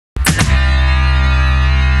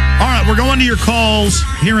We're going to your calls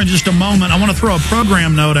here in just a moment. I want to throw a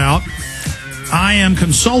program note out. I am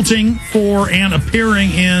consulting for and appearing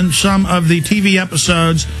in some of the TV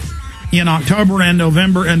episodes in October and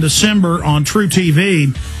November and December on True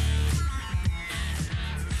TV,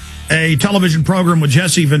 a television program with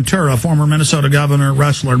Jesse Ventura, former Minnesota governor,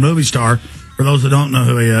 wrestler, movie star, for those that don't know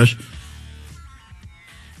who he is.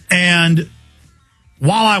 And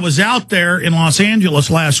while I was out there in Los Angeles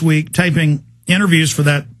last week taping interviews for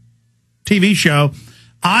that TV show,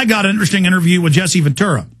 I got an interesting interview with Jesse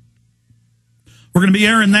Ventura. We're going to be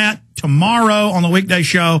airing that tomorrow on the weekday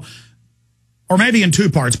show, or maybe in two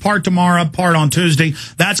parts, part tomorrow, part on Tuesday.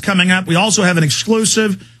 That's coming up. We also have an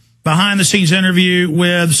exclusive behind-the-scenes interview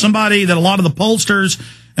with somebody that a lot of the pollsters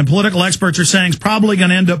and political experts are saying is probably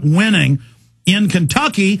going to end up winning in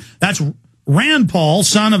Kentucky. That's Rand Paul,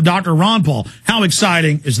 son of Dr. Ron Paul. How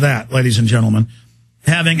exciting is that, ladies and gentlemen?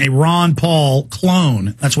 Having a Ron Paul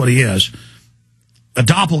clone, that's what he is. A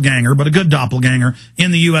doppelganger, but a good doppelganger, in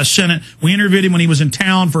the U.S. Senate. We interviewed him when he was in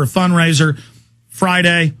town for a fundraiser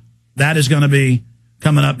Friday. That is going to be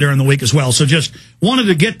coming up during the week as well. So just wanted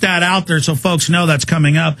to get that out there so folks know that's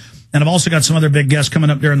coming up. And I've also got some other big guests coming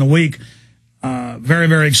up during the week. Very,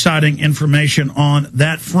 very exciting information on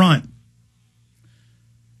that front.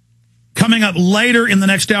 Coming up later in the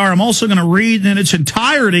next hour, I'm also going to read in its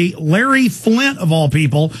entirety, Larry Flynt, of all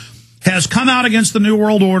people, has come out against the New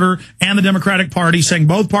World Order and the Democratic Party, saying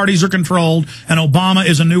both parties are controlled and Obama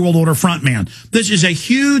is a New World Order frontman. This is a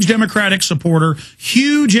huge Democratic supporter,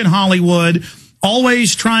 huge in Hollywood,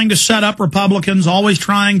 always trying to set up Republicans, always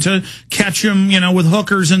trying to catch them, with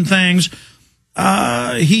hookers and things.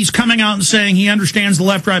 He's coming out and saying he understands the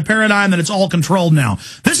left-right paradigm, that it's all controlled now.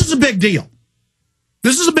 This is a big deal.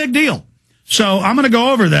 This is a big deal. So I'm going to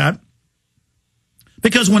go over that,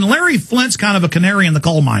 because when Larry Flynt's kind of a canary in the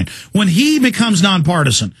coal mine, when he becomes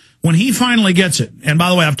nonpartisan, when he finally gets it, and by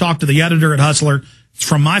the way, I've talked to the editor at Hustler. It's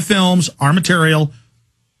from my films, our material.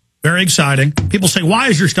 Very exciting. People say, why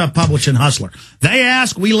is your stuff published in Hustler? They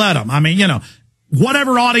ask, we let them. I mean,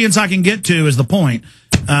 whatever audience I can get to is the point.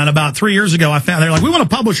 And about 3 years ago, I found they're like, we want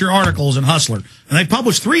to publish your articles in Hustler. And they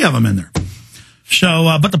published 3 of them in there.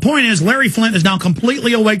 So, but the point is, Larry Flynt is now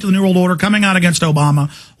completely awake to the New World Order, coming out against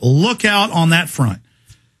Obama. Look out on that front.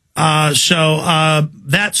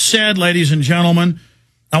 That said, ladies and gentlemen,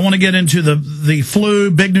 I want to get into the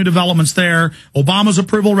flu, big new developments there. Obama's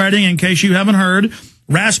approval rating, in case you haven't heard.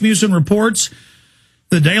 Rasmussen reports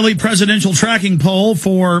the daily presidential tracking poll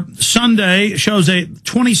for Sunday shows a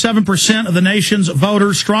 27% of the nation's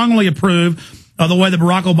voters strongly approve of the way that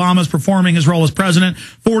Barack Obama is performing his role as president.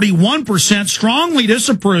 41% strongly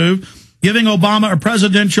disapprove, giving Obama a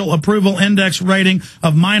presidential approval index rating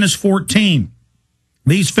of -14.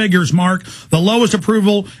 These figures mark the lowest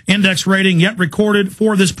approval index rating yet recorded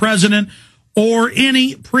for this president or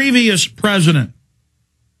any previous president.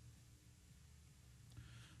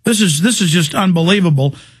 This is just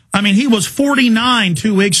unbelievable. I mean, he was 49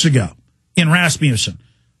 2 weeks ago in Rasmussen.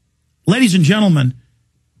 Ladies and gentlemen,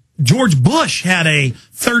 George Bush had a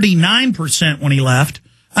 39% when he left.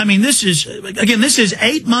 I mean, this is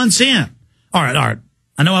 8 months in. All right.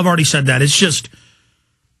 I know I've already said that. It's just,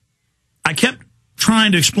 I kept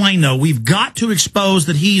trying to explain, though, we've got to expose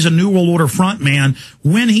that he's a New World Order frontman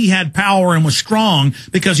when he had power and was strong,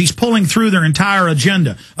 because he's pulling through their entire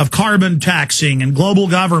agenda of carbon taxing and global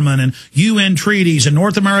government and UN treaties and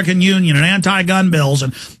North American Union and anti-gun bills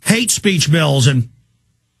and hate speech bills and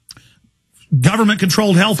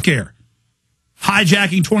government-controlled health care,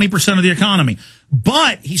 hijacking 20% of the economy.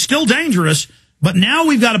 But he's still dangerous, but now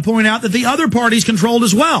we've got to point out that the other party's controlled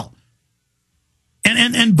as well.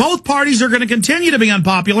 And both parties are going to continue to be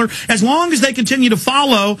unpopular as long as they continue to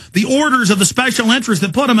follow the orders of the special interests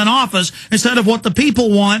that put them in office instead of what the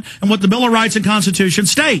people want and what the Bill of Rights and Constitution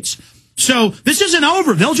states. So this isn't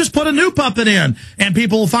over. They'll just put a new puppet in, and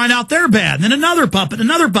people will find out they're bad. And then another puppet.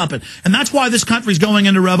 And that's why this country's going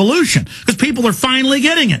into revolution, because people are finally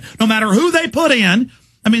getting it. No matter who they put in.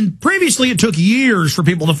 I mean, previously it took years for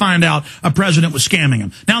people to find out a president was scamming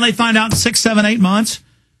them. Now they find out in 6, 7, 8 months.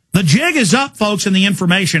 The jig is up, folks, in the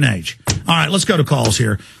information age. All right, let's go to calls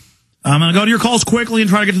here. I'm going to go to your calls quickly and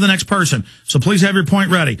try to get to the next person. So please have your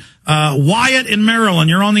point ready. Wyatt in Maryland,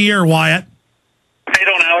 you're on the air, Wyatt. How you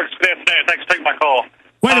doing, Alex? Good afternoon. Thanks for taking my call.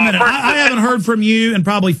 Wait a minute. I haven't heard from you in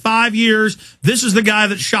probably 5 years. This is the guy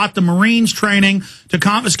that shot the Marines training to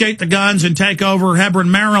confiscate the guns and take over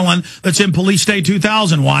Hebron, Maryland, that's in Police State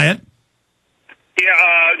 2000, Wyatt.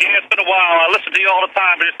 Yeah, it's been a while. I listen to you all the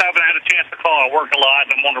time, but just haven't had a chance to call. I work a lot,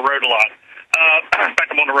 and I'm on the road a lot. In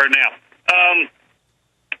fact, I'm on the road now.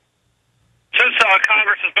 Since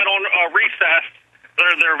Congress has been on recess,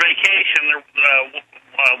 their vacation. They're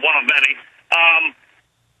one of many.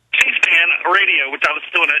 C-SPAN radio, which I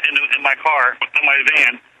listen to in my car, in my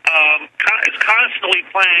van, is constantly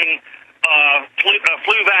playing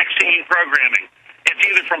flu vaccine programming. It's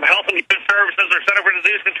either from Health and Human Services or Center for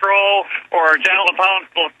Disease Control or Janet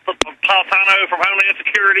Napolitano from Homeland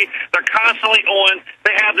Security. They're constantly on.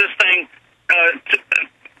 They have this thing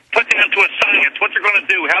put down to a science, what they're going to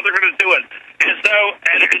do, how they're going to do it. As though,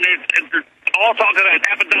 and they're all talking about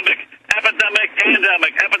epidemic,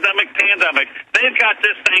 pandemic. They've got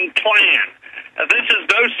this thing planned. This is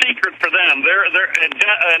no secret for them.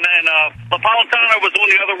 Napolitano was on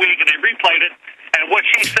the other week, and they replayed it, and what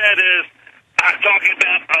she said is, talking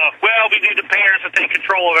about, we need the parents to take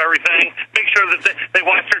control of everything, make sure that they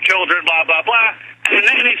watch their children, blah, blah, blah. And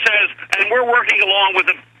then he says, and we're working along with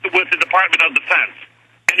the Department of Defense.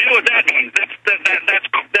 And you know what that means? That's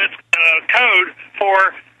code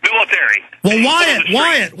for military. Well,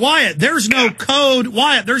 Wyatt, there's no code.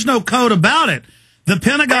 Wyatt, there's no code about it. The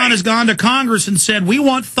Pentagon has gone to Congress and said, we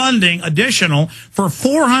want funding additional for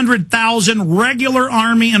 400,000 regular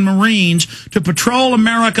Army and Marines to patrol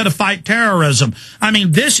America to fight terrorism. I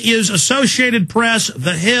mean, this is Associated Press,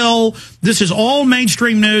 The Hill. This is all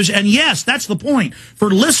mainstream news. And yes, that's the point.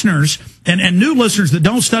 For listeners and new listeners that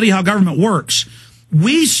don't study how government works,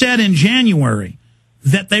 we said in January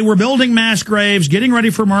that they were building mass graves, getting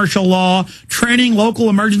ready for martial law, training local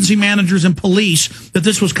emergency managers and police, that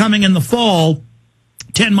this was coming in the fall.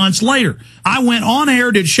 10 months later, I went on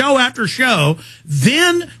air, did show after show.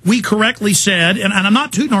 Then we correctly said, and I'm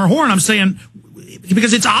not tooting our horn, I'm saying,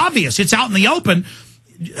 because it's obvious, it's out in the open.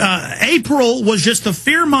 April was just the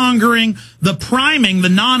fear-mongering, the priming, the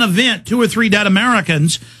non-event, 2 or 3 dead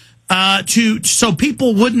Americans, so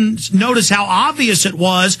people wouldn't notice how obvious it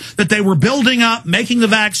was that they were building up, making the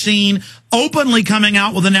vaccine, openly coming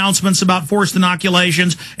out with announcements about forced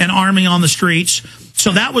inoculations and arming on the streets.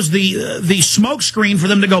 So that was the smoke screen for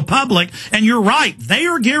them to go public. And you're right. They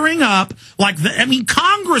are gearing up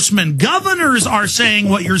congressmen, governors are saying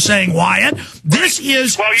what you're saying, Wyatt. This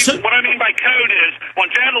is... Well, what I mean by code is when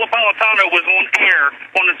Janet Napolitano was on air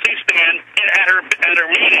on the C-SPAN at her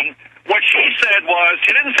meeting, what she said was, she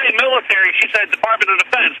didn't say military, she said Department of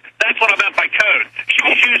Defense. That's what I meant by code. She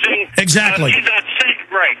was using... Exactly. She's not saying...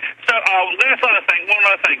 Right. So that's one other thing.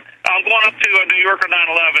 I'm going up to New York on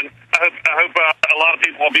 9/11. I hope a lot of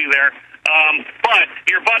people will be there. But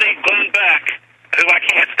your buddy Glenn Beck, who I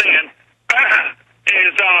can't stand,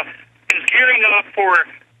 is gearing up for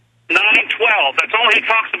 9/12. That's all he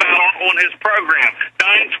talks about on his program.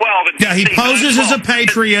 9/12. Yeah, he poses as a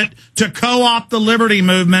patriot to co-opt the liberty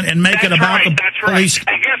movement and make it about the police.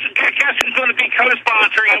 Right. I guess who's going to be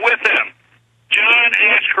co-sponsoring it with him? John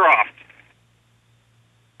Ashcroft.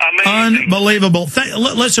 Amazing. Unbelievable.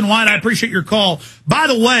 Listen, Wyatt, I appreciate your call. By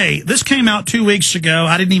the way, this came out 2 weeks ago.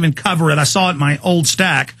 I didn't even cover it. I saw it in my old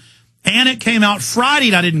stack. And it came out Friday,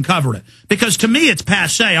 and I didn't cover it. Because to me, it's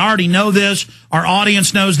passé. I already know this. Our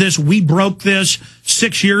audience knows this. We broke this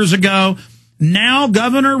 6 years ago. Now,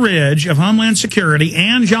 Governor Ridge of Homeland Security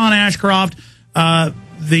and John Ashcroft,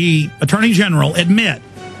 the Attorney General, admit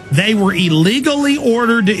they were illegally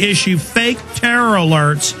ordered to issue fake terror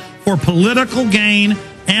alerts for political gain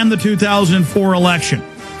and the 2004 election. In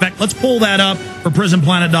fact, let's pull that up for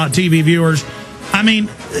PrisonPlanet.tv viewers. I mean,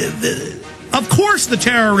 of course the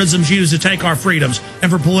terrorism's used to take our freedoms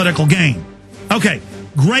and for political gain. Okay,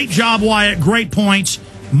 great job, Wyatt. Great points.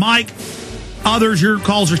 Mike, others, your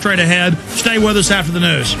calls are straight ahead. Stay with us after the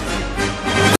news.